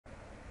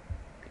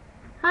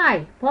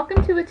Hi,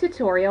 welcome to a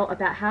tutorial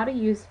about how to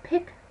use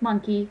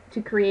Picmonkey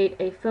to create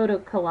a photo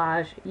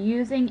collage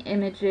using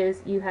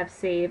images you have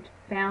saved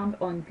found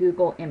on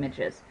Google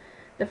Images.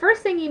 The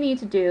first thing you need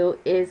to do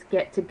is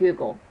get to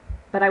Google,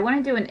 but I want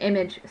to do an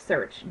image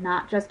search,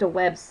 not just a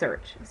web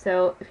search.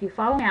 So if you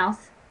follow my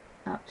mouse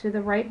up to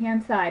the right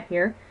hand side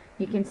here,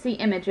 you can see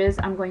images.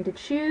 I'm going to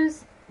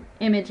choose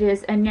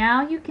images, and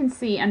now you can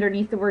see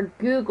underneath the word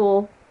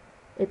Google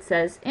it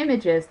says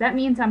images. That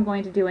means I'm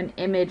going to do an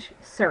image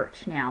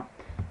search now.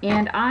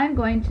 And I'm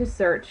going to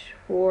search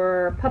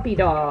for puppy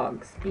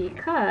dogs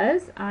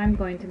because I'm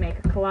going to make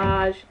a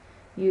collage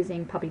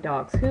using puppy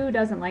dogs. Who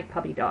doesn't like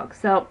puppy dogs?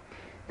 So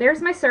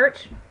there's my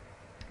search,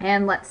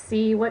 and let's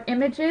see what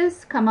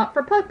images come up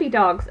for puppy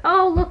dogs.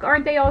 Oh, look,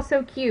 aren't they all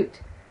so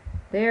cute?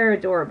 They're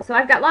adorable. So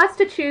I've got lots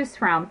to choose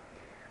from.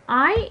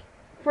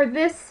 For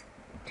this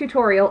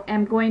tutorial,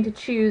 am going to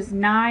choose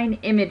 9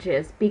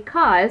 images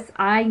because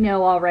I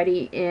know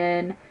already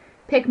in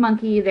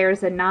Picmonkey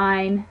there's a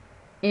 9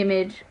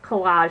 image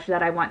collage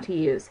that I want to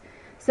use.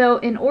 So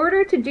in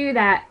order to do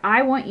that,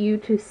 I want you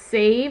to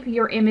save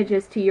your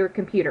images to your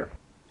computer.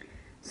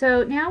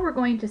 So now we're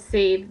going to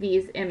save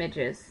these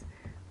images.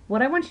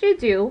 What I want you to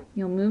do,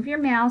 you'll move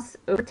your mouse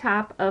over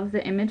top of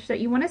the image that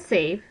you want to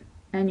save,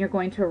 and you're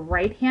going to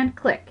right hand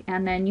click,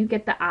 and then you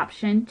get the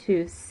option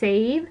to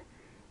save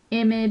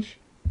image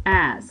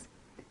as.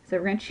 So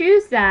we're going to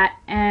choose that,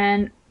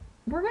 and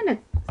we're going to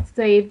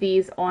save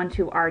these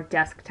onto our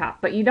desktop,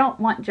 but you don't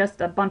want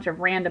just a bunch of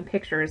random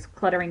pictures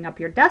cluttering up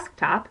your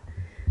desktop.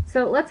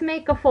 So let's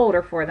make a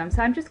folder for them.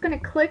 So I'm just going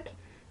to click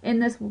in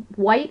this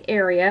white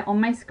area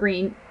on my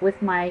screen with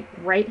my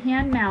right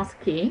hand mouse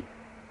key,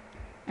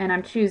 and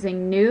I'm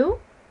choosing new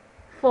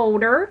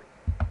folder,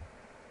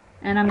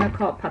 and I'm going to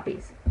call it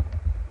puppies.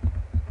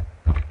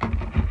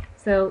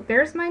 So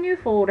there's my new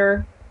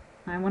folder.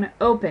 I want to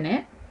open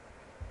it,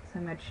 so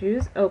I'm going to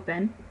choose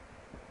open.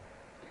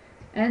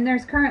 And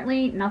there's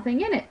currently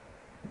nothing in it,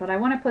 but I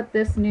want to put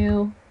this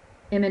new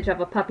image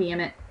of a puppy in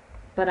it,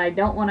 but I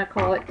don't want to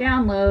call it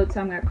download, so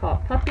I'm going to call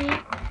it puppy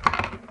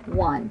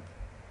 1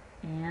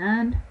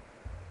 and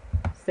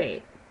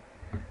save.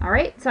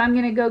 Alright, so I'm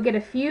going to go get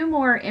a few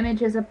more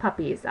images of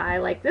puppies. I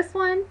like this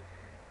one.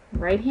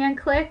 Right hand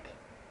click,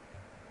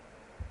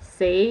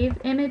 save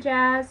image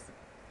as,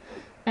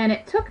 and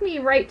it took me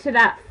right to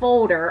that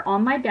folder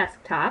on my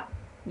desktop.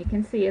 You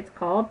can see it's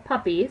called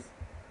puppies.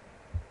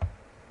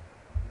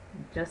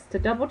 Just to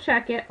double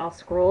check it, I'll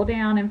scroll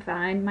down and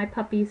find my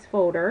puppies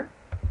folder.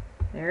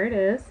 There it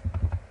is.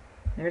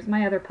 There's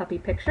my other puppy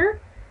picture.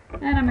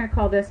 And I'm going to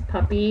call this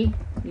puppy,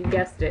 you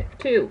guessed it,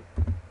 2.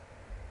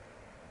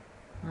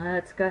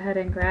 Let's go ahead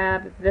and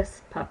grab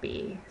this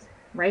puppy.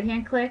 Right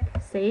hand click,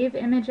 save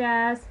image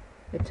as.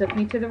 It took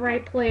me to the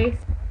right place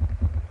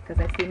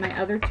because I see my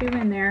other 2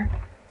 in there.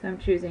 So I'm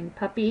choosing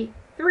puppy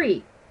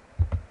 3.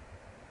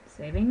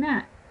 Saving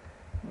that.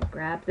 We'll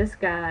grab this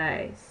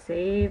guy,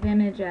 save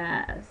image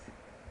as.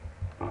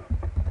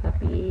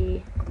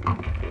 Puppy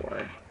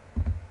 4.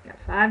 Got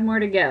 5 more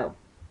to go.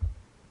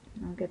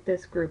 I'll get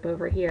this group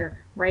over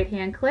here. Right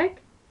hand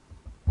click,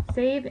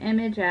 save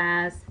image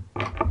as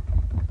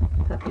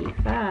puppy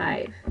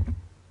 5.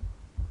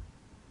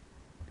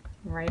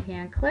 Right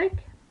hand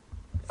click,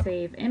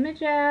 save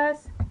image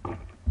as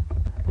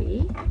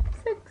puppy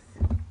 6.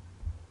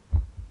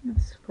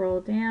 Let's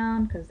scroll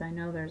down because I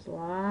know there's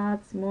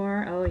lots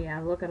more. Oh yeah,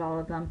 look at all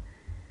of them.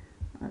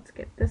 Let's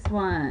get this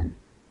one.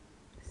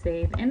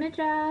 Save image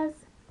as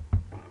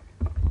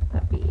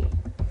puppy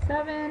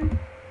 7.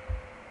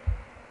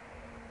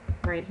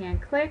 Right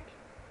hand click,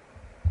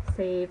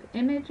 save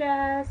image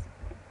as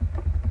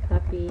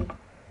puppy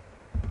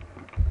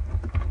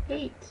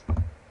 8.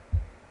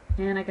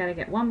 And I gotta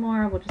get one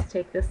more. We'll just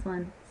take this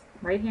one.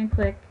 Right hand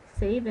click,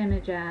 save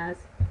image as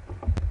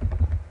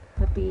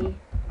puppy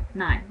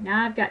 9.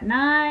 Now I've got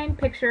 9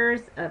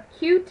 pictures of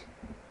cute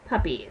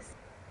puppies.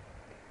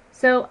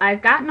 So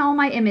I've gotten all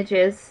my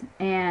images,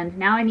 and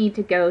now I need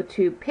to go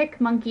to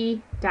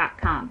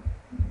picmonkey.com.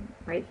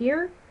 Right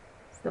here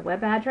is the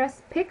web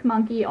address,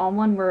 picmonkey, all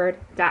one word,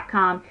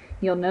 .com.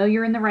 You'll know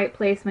you're in the right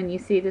place when you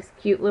see this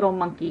cute little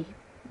monkey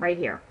right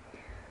here.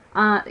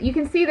 You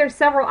can see there's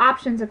several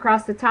options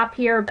across the top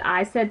here.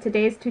 I said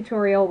today's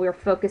tutorial we're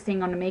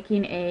focusing on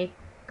making a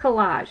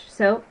collage,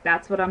 so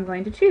that's what I'm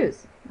going to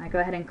choose. I go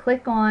ahead and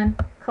click on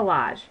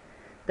collage.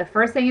 The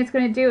first thing it's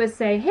going to do is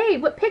say, hey,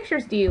 what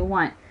pictures do you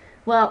want?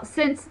 Well,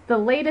 since the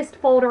latest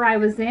folder I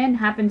was in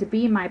happened to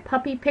be my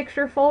puppy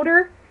picture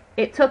folder,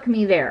 it took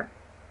me there.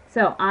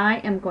 So I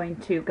am going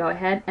to go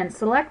ahead and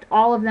select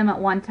all of them at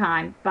one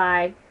time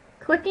by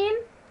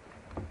clicking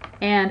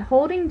and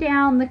holding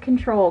down the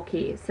control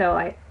key. So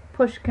I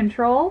push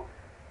control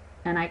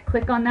and I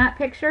click on that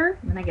picture,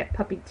 and I get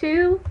puppy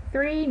 2,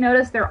 3.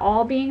 Notice they're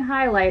all being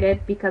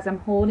highlighted because I'm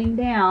holding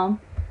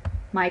down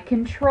my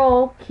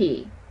control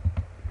key.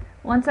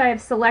 Once I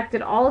have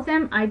selected all of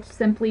them, I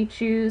simply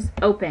choose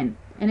open,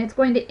 and it's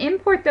going to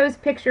import those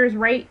pictures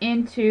right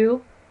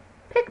into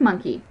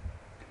Picmonkey.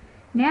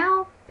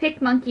 Now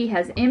Picmonkey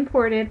has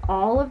imported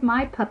all of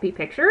my puppy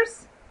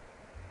pictures,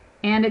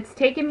 and it's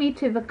taken me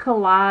to the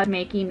collage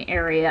making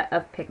area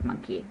of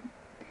Picmonkey.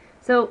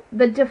 So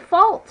the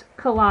default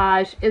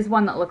collage is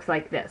one that looks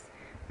like this.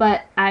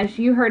 But as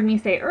you heard me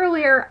say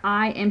earlier,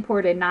 I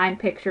imported 9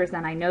 pictures,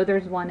 and I know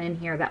there's one in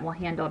here that will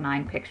handle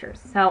 9 pictures.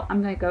 So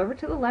I'm going to go over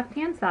to the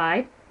left-hand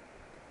side,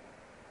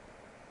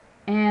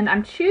 and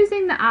I'm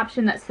choosing the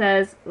option that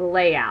says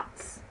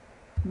Layouts.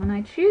 When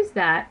I choose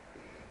that,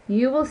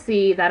 you will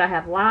see that I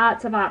have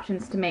lots of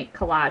options to make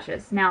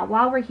collages. Now,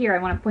 while we're here, I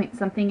want to point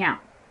something out.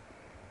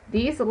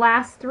 These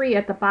last 3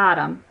 at the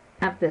bottom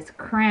have this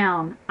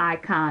crown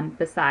icon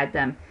beside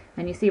them.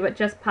 And you see what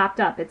just popped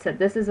up. It said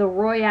this is a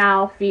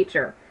Royale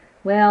feature.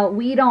 Well,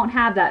 we don't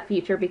have that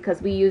feature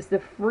because we use the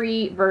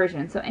free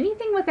version. So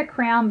anything with a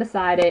crown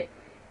beside it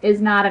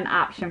is not an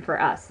option for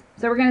us.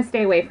 So we're going to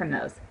stay away from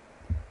those.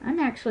 I'm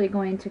actually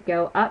going to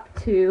go up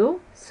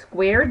to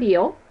Square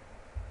Deal.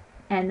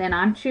 And then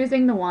I'm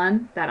choosing the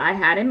one that I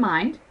had in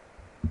mind.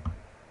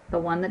 The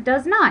one that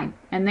does 9.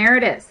 And there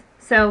it is.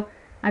 So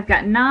I've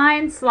got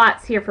 9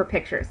 slots here for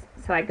pictures.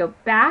 So I go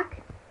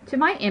back to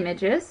my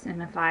images,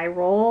 and if I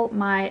roll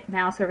my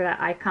mouse over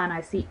that icon, I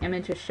see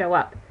images show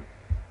up.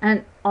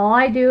 And all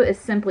I do is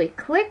simply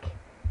click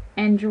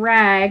and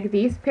drag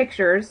these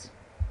pictures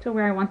to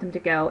where I want them to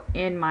go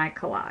in my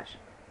collage.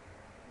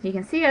 So you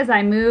can see as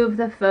I move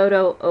the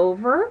photo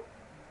over,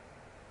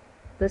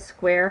 the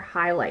square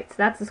highlights.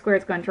 That's the square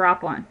it's going to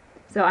drop on.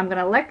 So I'm going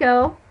to let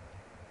go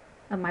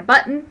of my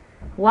button.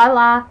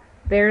 Voila,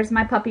 there's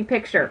my puppy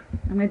picture.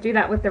 I'm going to do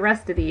that with the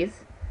rest of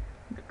these.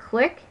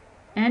 Click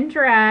and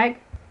drag,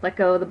 let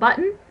go of the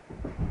button.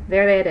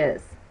 There it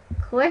is.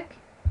 Click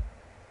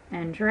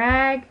and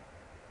drag,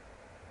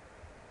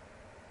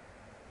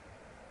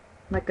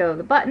 let go of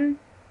the button.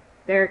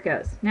 There it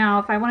goes. Now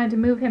if I wanted to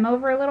move him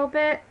over a little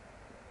bit,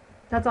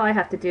 that's all I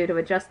have to do to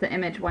adjust the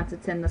image once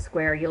it's in the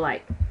square you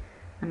like.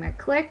 I'm going to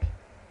click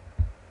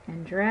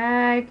and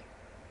drag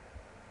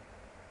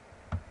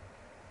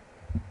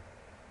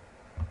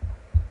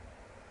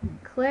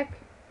and click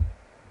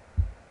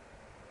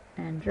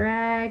and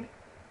drag.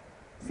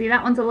 See,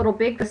 that one's a little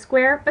big, the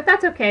square, but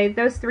that's okay.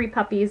 Those 3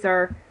 puppies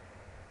are,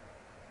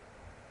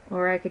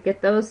 or I could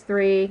get those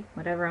 3,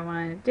 whatever I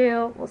want to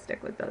do. We'll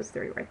stick with those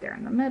 3 right there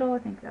in the middle. I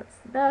think that's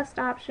the best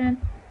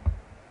option.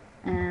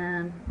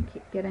 And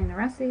keep getting the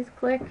rest of these.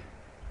 Click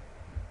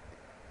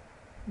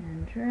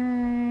and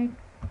drag.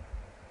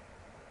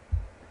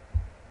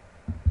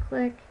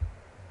 Click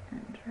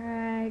and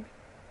drag.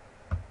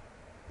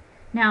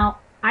 Now,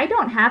 I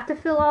don't have to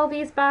fill all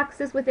these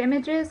boxes with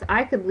images.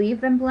 I could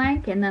leave them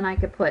blank and then I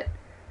could put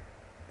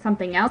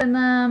something else in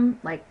them,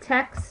 like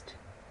text.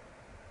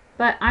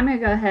 But I'm going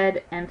to go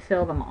ahead and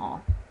fill them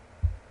all.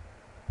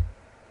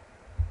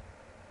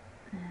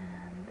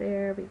 And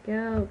there we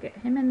go. Get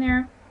him in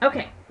there.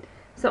 Okay,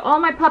 so all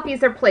my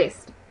puppies are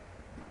placed.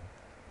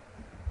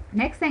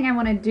 Next thing I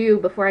want to do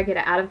before I get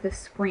out of the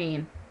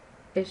screen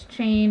is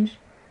change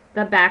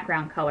the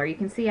background color. You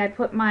can see I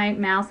put my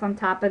mouse on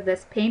top of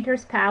this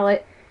painter's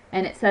palette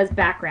and it says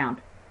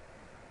background.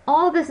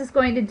 All this is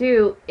going to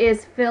do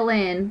is fill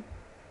in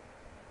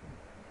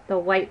the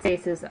white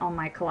spaces on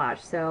my collage.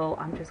 So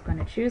I'm just going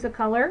to choose a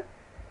color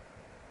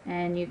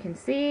and you can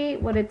see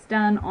what it's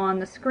done on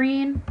the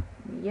screen.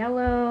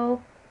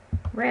 Yellow,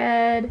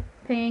 red,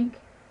 pink,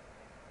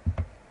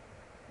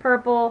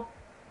 purple.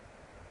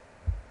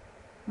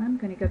 I'm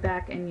going to go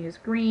back and use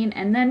green,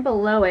 and then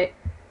below it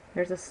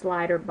there's a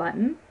slider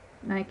button.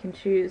 I can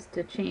choose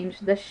to change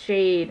the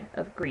shade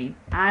of green.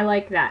 I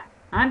like that.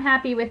 I'm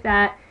happy with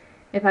that.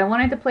 If I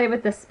wanted to play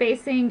with the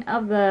spacing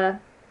of the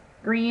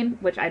green,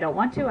 which I don't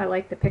want to, I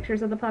like the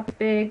pictures of the pups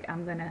big,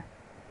 I'm going to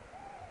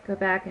go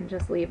back and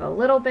just leave a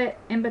little bit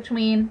in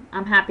between.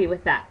 I'm happy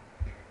with that.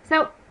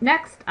 So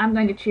next I'm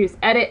going to choose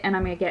edit, and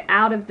I'm going to get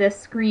out of this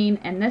screen,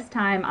 and this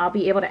time I'll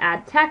be able to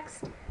add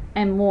text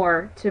and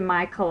more to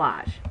my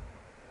collage.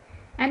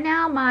 And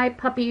now my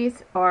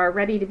puppies are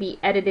ready to be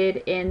edited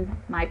in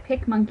my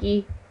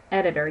Picmonkey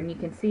editor, and you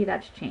can see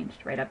that's changed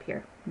right up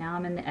here. Now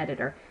I'm in the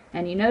editor,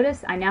 and you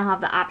notice I now have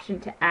the option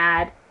to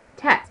add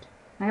text.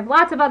 I have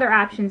lots of other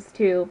options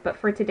too, but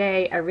for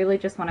today I really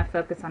just want to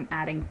focus on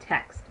adding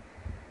text.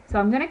 So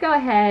I'm going to go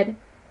ahead,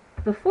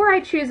 before I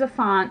choose a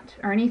font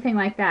or anything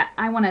like that,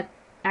 I want to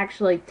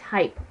actually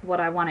type what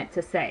I want it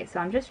to say. So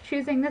I'm just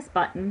choosing this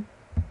button,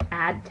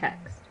 add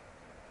text.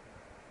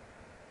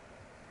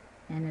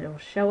 And it'll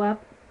show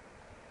up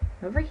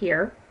over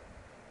here.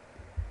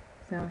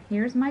 So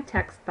here's my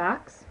text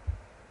box.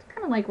 It's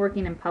kind of like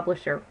working in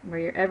Publisher,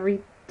 where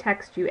every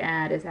text you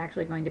add is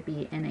actually going to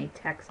be in a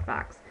text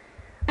box.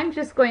 I'm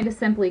just going to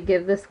simply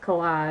give this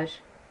collage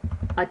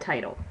a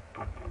title.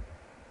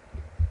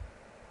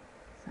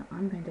 So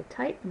I'm going to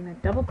type, I'm going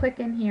to double click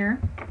in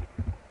here.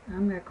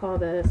 I'm going to call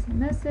this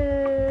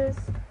Mrs.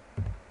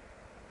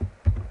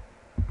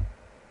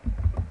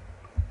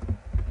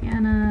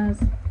 Hannah's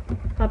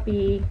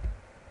Puppy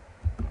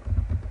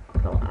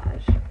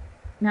Collage.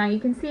 Now you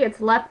can see it's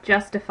left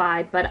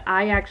justified, but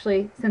I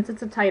actually, since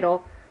it's a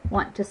title,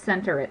 want to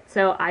center it.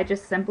 So I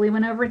just simply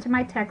went over to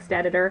my text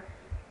editor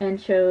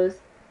and chose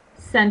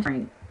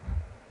centering.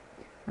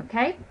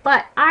 Okay,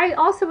 but I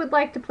also would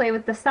like to play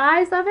with the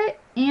size of it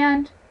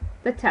and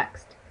the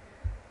text.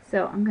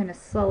 So I'm going to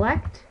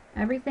select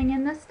everything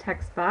in this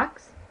text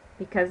box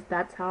because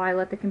that's how I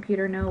let the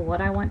computer know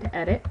what I want to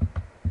edit.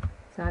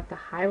 So I have to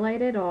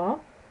highlight it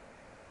all.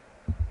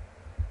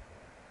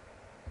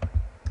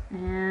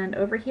 And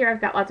over here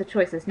I've got lots of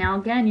choices. Now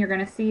again, you're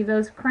going to see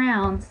those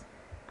crowns.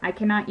 I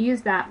cannot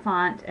use that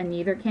font, and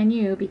neither can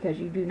you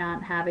because you do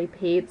not have a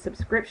paid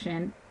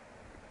subscription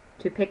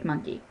to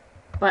Picmonkey.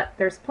 But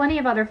there's plenty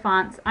of other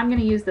fonts. I'm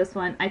going to use this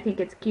one. I think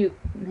it's cute.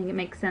 I think it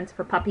makes sense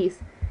for puppies.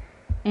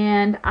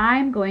 And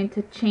I'm going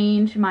to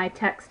change my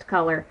text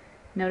color.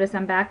 Notice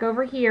I'm back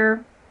over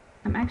here.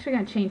 I'm actually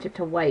going to change it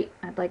to white.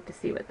 I'd like to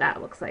see what that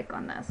looks like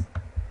on this.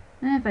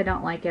 And if I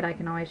don't like it, I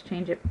can always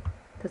change it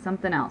to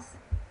something else.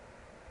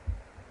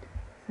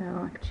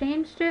 So I've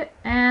changed it,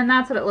 and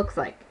that's what it looks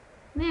like.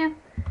 Yeah,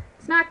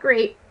 it's not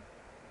great.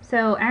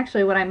 So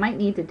actually what I might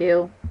need to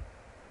do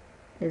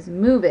is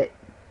move it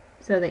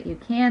so that you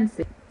can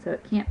see, so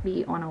it can't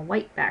be on a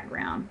white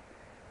background,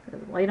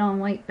 because white on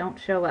white don't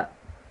show up.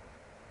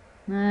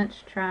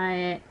 Let's try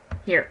it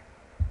here.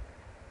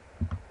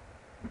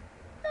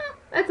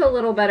 That's a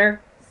little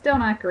better. Still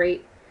not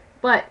great,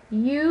 but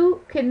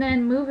you can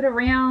then move it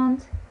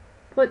around,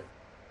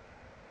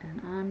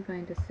 and I'm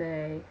going to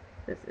say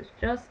this is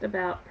just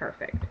about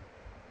perfect.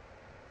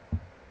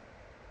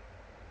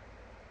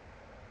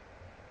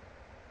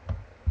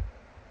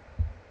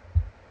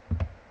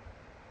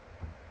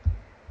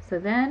 So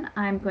then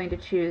I'm going to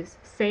choose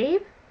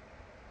Save,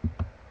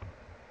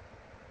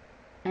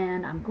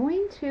 and I'm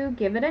going to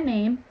give it a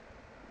name.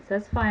 It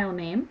says File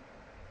Name.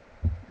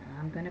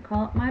 I'm going to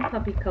call it my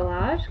Puppy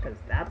Collage because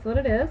that's what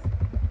it is.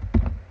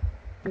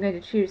 I'm going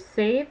to choose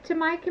Save to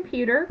my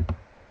computer,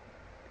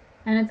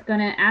 and it's going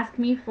to ask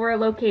me for a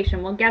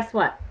location. Well, guess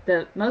what?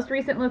 The most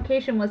recent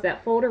location was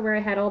that folder where I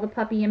had all the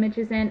puppy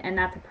images in, and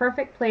that's a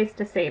perfect place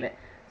to save it.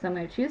 So I'm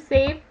going to choose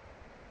Save,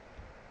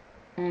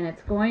 and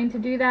it's going to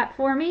do that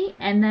for me,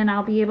 and then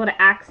I'll be able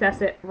to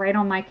access it right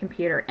on my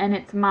computer, and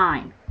it's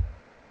mine.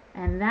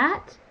 And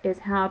that is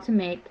how to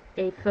make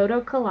a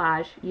photo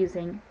collage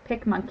using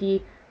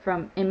Picmonkey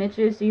from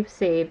images you've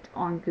saved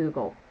on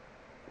Google.